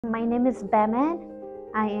My name is Beh Meh.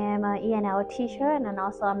 I am an ENL teacher and I'm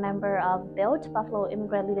also a member of BUILT, Buffalo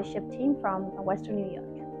Immigrant Leadership Team from Western New York.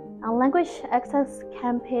 A language access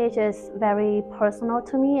campaign is very personal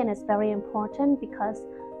to me and it's very important because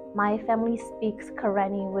my family speaks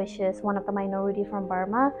Karenni, which is one of the minority from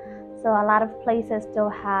Burma. So a lot of places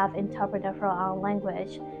don't have interpreter for our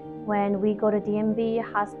language. When we go to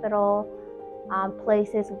DMV, hospital,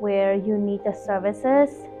 places where you need the services,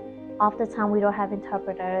 all the time we don't have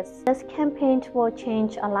interpreters. This campaign will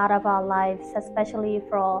change a lot of our lives, especially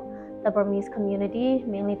for the Burmese community,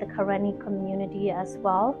 mainly the Karenni community as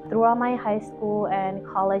well. Throughout my high school and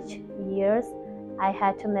college years, I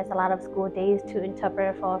had to miss a lot of school days to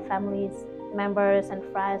interpret for families, members, and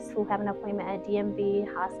friends who have an appointment at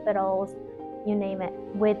DMV, hospitals, you name it.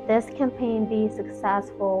 With this campaign being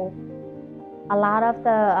successful, a lot of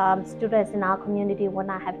the students in our community will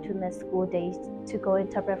not have to miss school days to go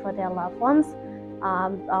interpret for their loved ones.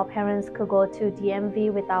 Our parents could go to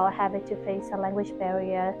DMV without having to face a language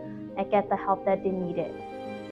barrier and get the help that they needed.